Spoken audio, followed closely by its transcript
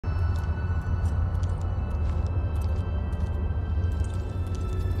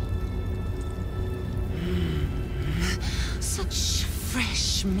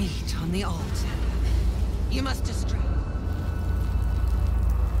fresh meat on the altar. You must destroy.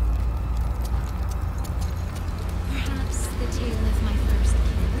 Perhaps the tale of my first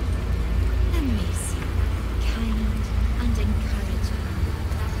kill. Amazing, kind, and encouraging.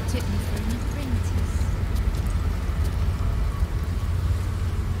 Took me for an apprentice.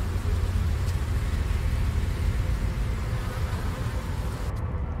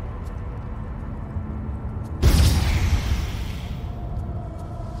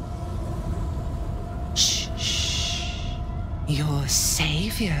 Your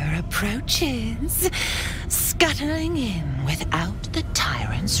savior approaches, scuttling in without the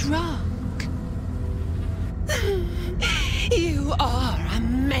tyrant's rock. You are a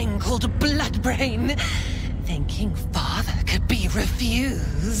mangled bloodbrain, thinking father could be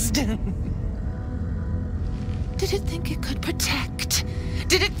refused. Did it think it could protect?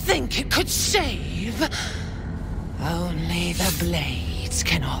 Did it think it could save? Only the blades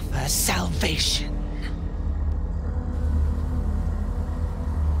can offer salvation.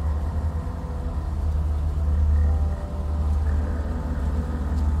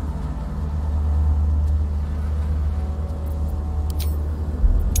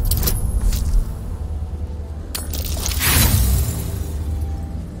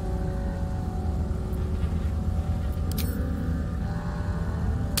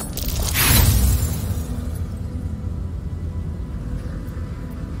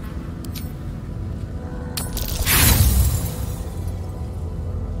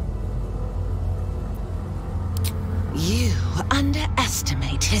 You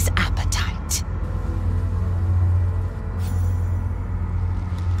underestimate his appetite.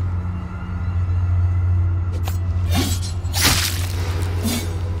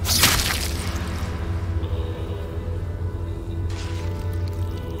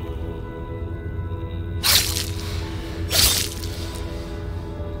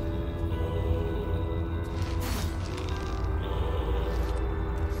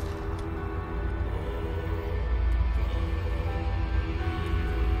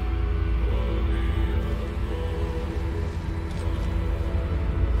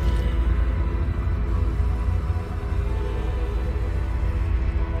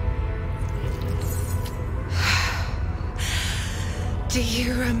 Do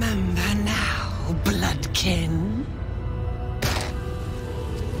you remember now, bloodkin?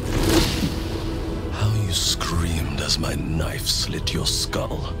 How you screamed as my knife slit your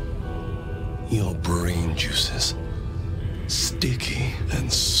skull. Your brain juices, sticky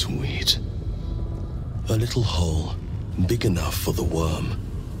and sweet. A little hole, big enough for the worm.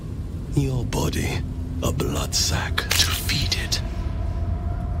 Your body, a blood sack to feed it.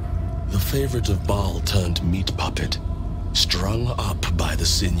 The favorite of Bhaal turned meat puppet, strung up by the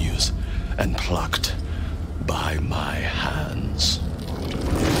sinews and plucked by my hands.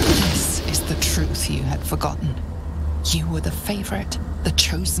 This is the truth you had forgotten. You were the favorite, the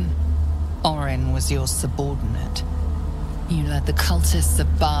chosen. Orin was your subordinate. You led the cultists of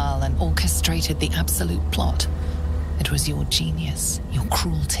Bhaal and orchestrated the absolute plot. It was your genius, your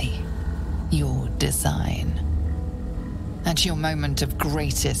cruelty, your design. At your moment of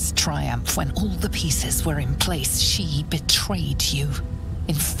greatest triumph, when all the pieces were in place, she betrayed you,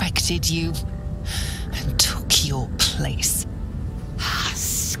 infected you, and took your place.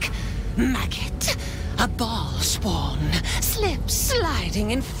 Husk, maggot, a Bhaal spawn,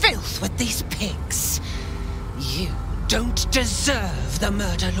 sliding in filth with these pigs. You don't deserve the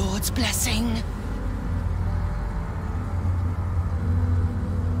Murder Lord's blessing.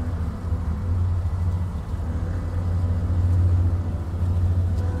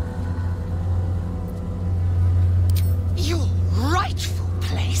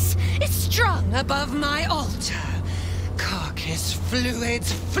 Above my altar, carcass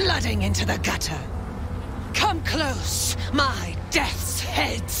fluids flooding into the gutter. Come close, my death's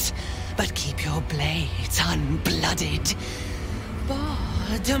heads, but keep your blades unblooded.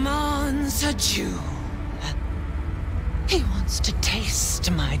 Bhaal demands a jewel. He wants to taste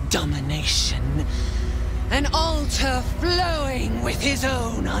my domination, an altar flowing with his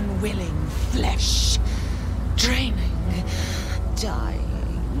own unwilling flesh, draining, dying.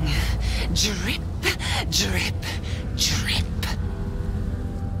 Drip, drip, drip.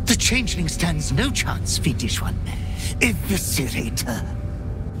 The changeling stands no chance, fiendish one. Eviscerate her.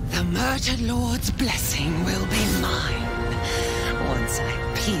 The Murder Lord's blessing will be mine once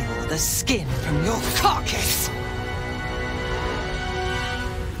I peel the skin from your carcass.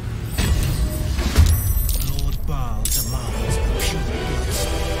 Lord Bhaal demands a pure blood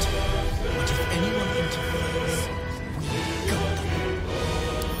sport. But if anyone interferes, we go.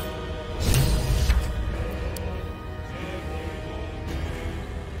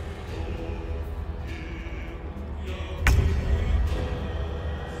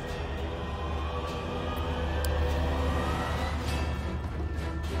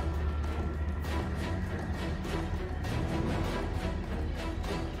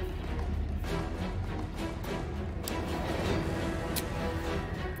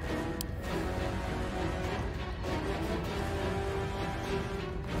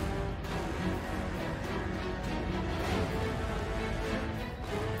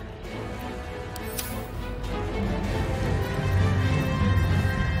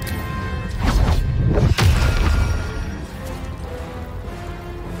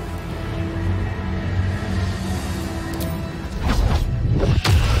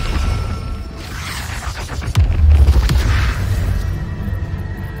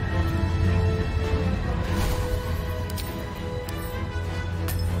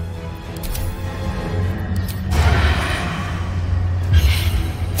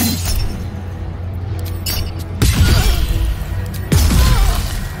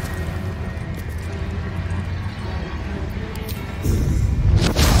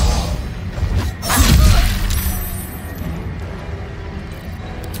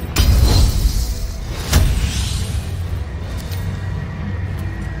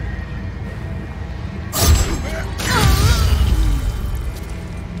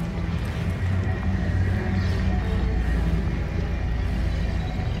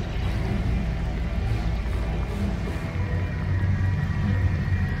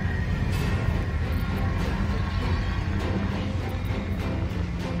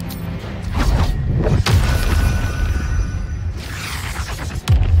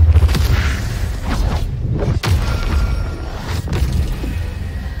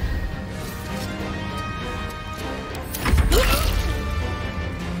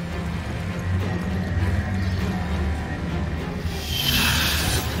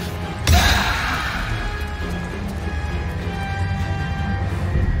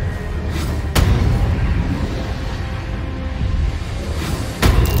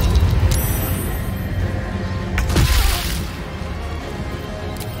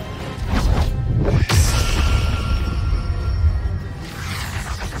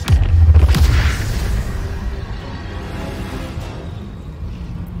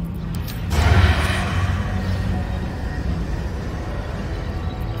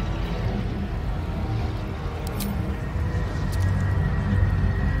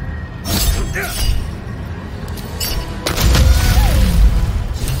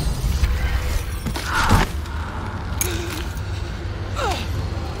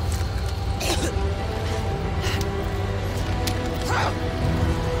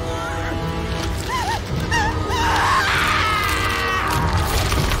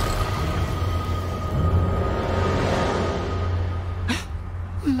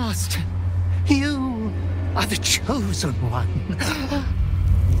 Master, you are the chosen one.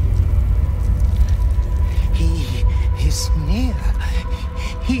 He is near.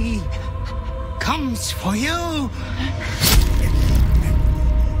 He comes for you.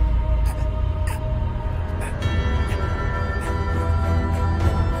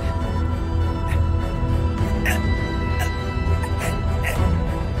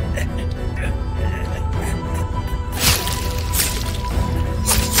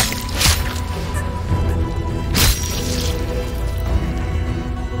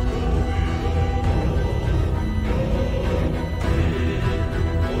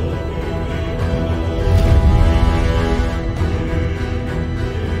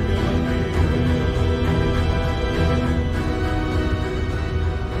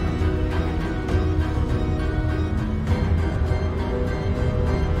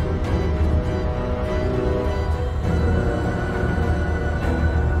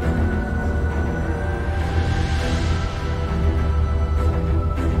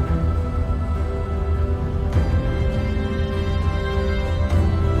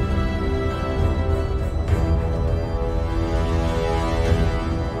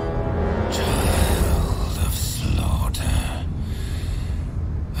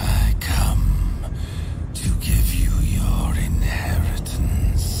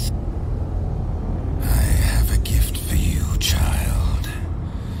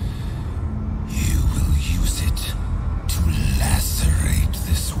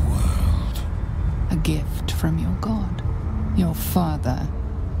 From your god, your father,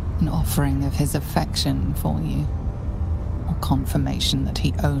 an offering of his affection for you, or confirmation that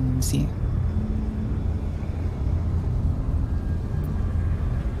he owns you.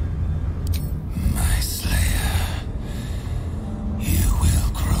 My slayer, you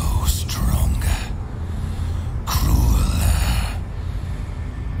will grow stronger, crueler,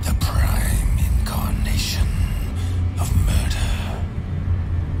 the prime incarnation of murder.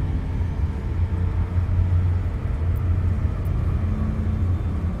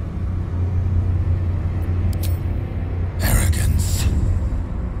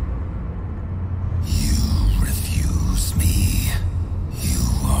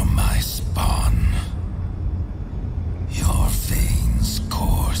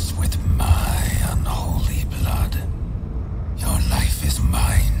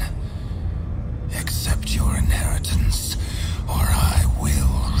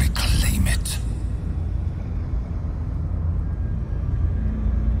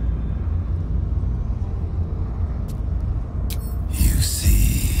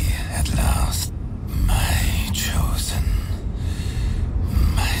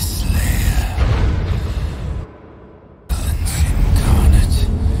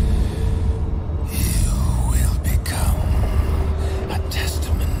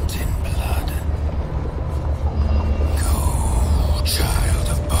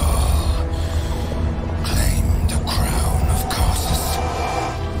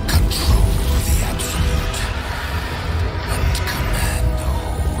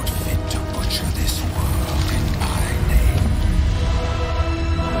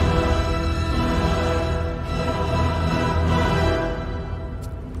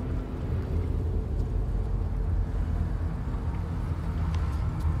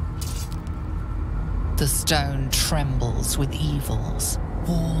 The stone trembles with evils,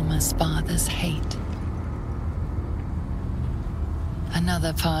 warm as father's hate.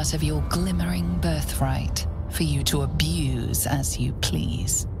 Another part of your glimmering birthright for you to abuse as you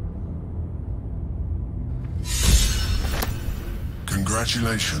please.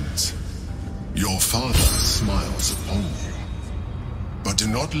 Congratulations. Your father smiles upon you. But do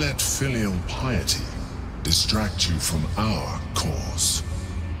not let filial piety distract you from our cause.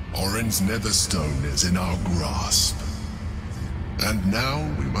 Orin's netherstone is in our grasp. And now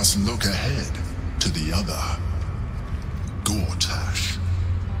we must look ahead to the other. Gortash.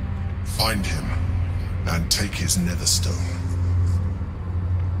 Find him and take his netherstone.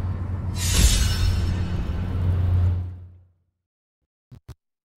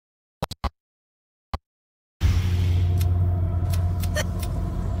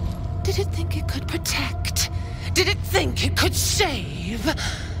 Did it think it could protect? Did it think it could save?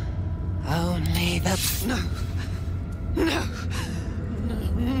 Only the... No. No.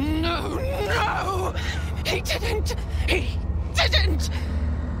 No. No. He didn't! He didn't!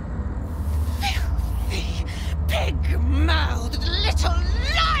 Filthy, pig-mouthed little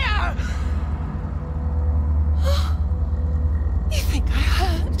liar! You think I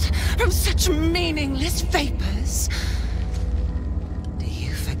hurt from such meaningless vapors? Do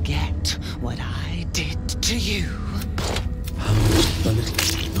you forget what I did to you?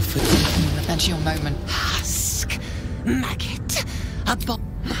 That's your moment. Husk, maggot,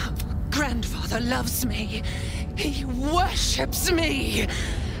 Grandfather loves me. He worships me.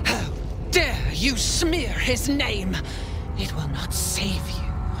 How dare you smear his name? It will not save you.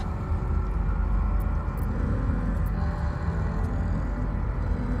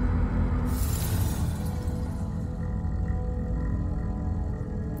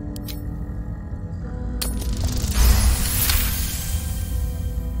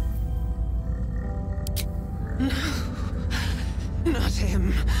 Not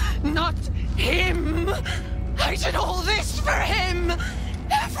him. Not him! I did all this for him!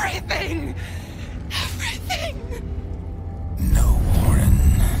 Everything! Everything! No, Orin.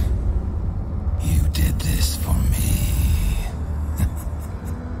 You did this for me.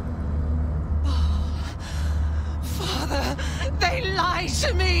 Oh, Father, they lie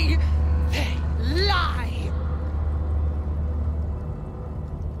to me! They lie!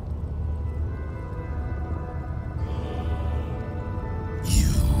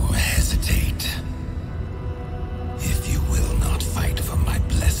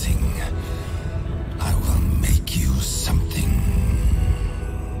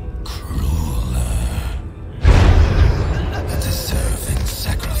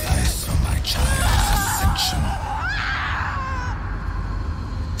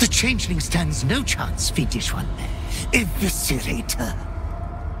 Changeling stands no chance, fiendish one. Eviscerate her.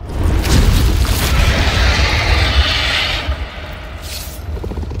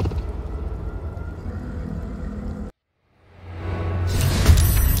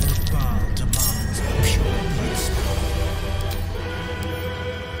 Bhaal demands a pure blood spell.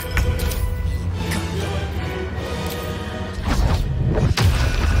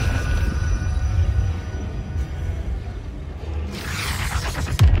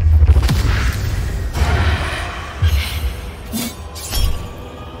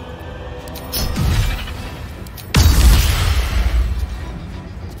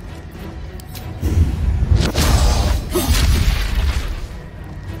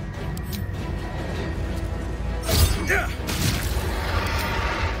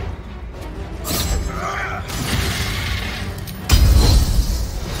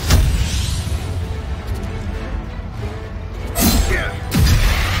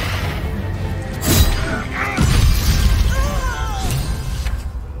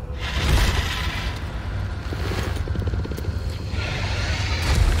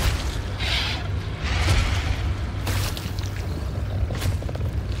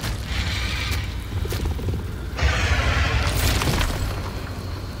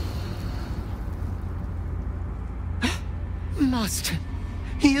 Master,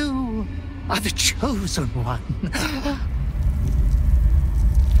 you are the chosen one.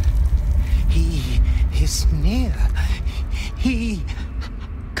 He is near. He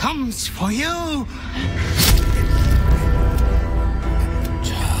comes for you.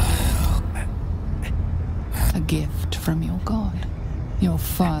 Child. A gift from your god, your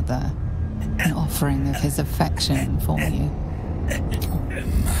father, an offering of his affection for you.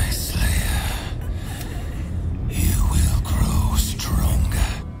 My slayer, you will grow stronger.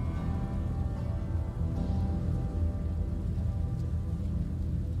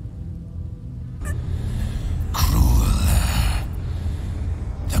 Crueler,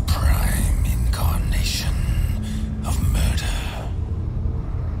 the prime incarnation of murder.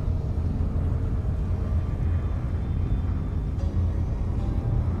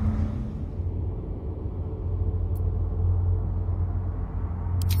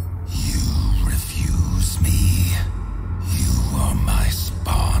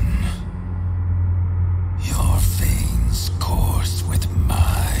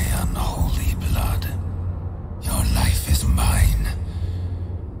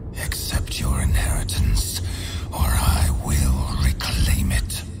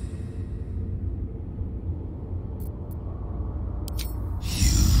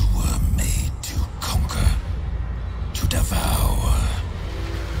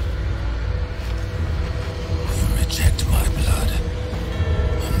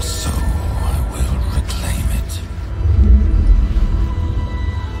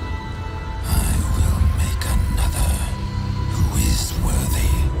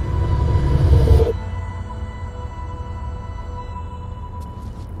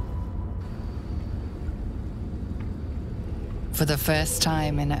 For the first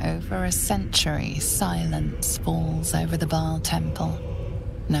time in over a century, silence falls over the Bhaal temple.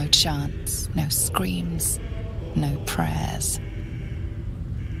 No chants, no screams, no prayers.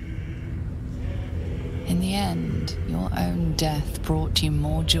 In the end, your own death brought you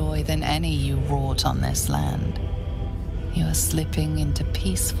more joy than any you wrought on this land. You are slipping into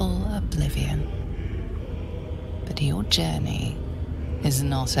peaceful oblivion. But your journey is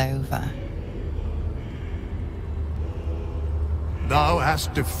not over. Thou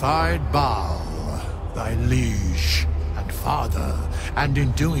hast defied Bhaal, thy liege and father, and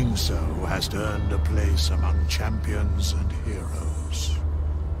in doing so hast earned a place among champions and heroes.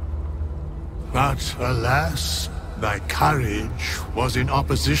 But alas, thy courage was in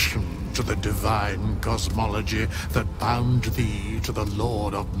opposition to the divine cosmology that bound thee to the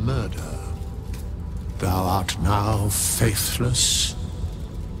Lord of Murder. Thou art now faithless,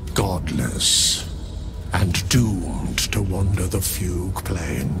 godless, and doomed to wander the fugue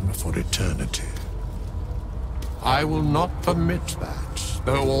plane for eternity. I will not permit that,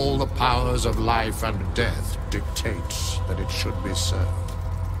 though all the powers of life and death dictate that it should be so.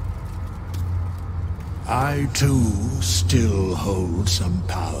 I too still hold some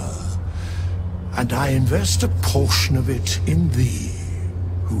power, and I invest a portion of it in thee,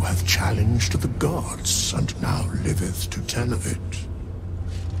 who hath challenged the gods and now liveth to tell of it.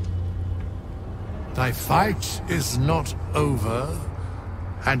 Thy fight is not over,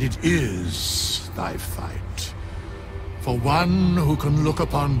 and it is thy fight. For one who can look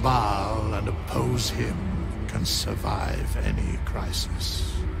upon Bhaal and oppose him can survive any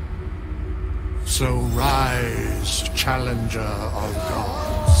crisis. So rise, challenger of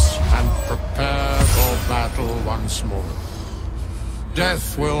gods, and prepare for battle once more.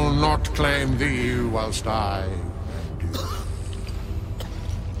 Death will not claim thee whilst I endure.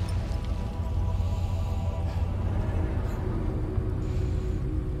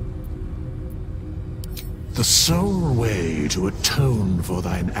 The sole way to atone for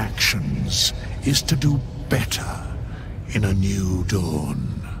thine actions is to do better in a new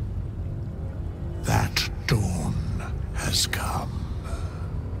dawn. That dawn has come.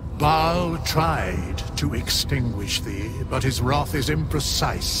 Bhaal tried to extinguish thee, but his wrath is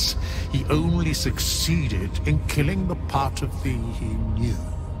imprecise. He only succeeded in killing the part of thee he knew.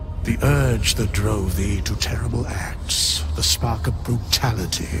 The urge that drove thee to terrible acts, the spark of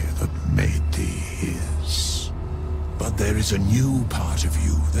brutality that made thee his. But there is a new part of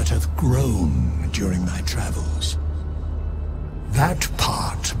you that hath grown during thy travels. That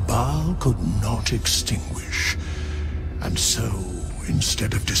part Bhaal could not extinguish, and so,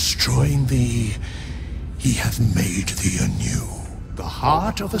 instead of destroying thee, he hath made thee anew. The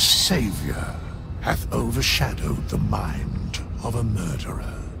heart of a savior hath overshadowed the mind of a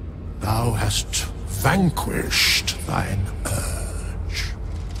murderer. Thou hast vanquished thine urge.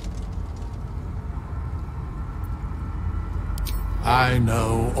 I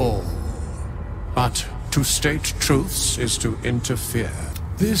know all, but to state truths is to interfere.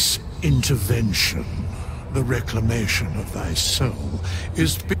 This intervention, the reclamation of thy soul,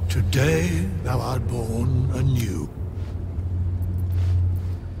 is today thou art born anew.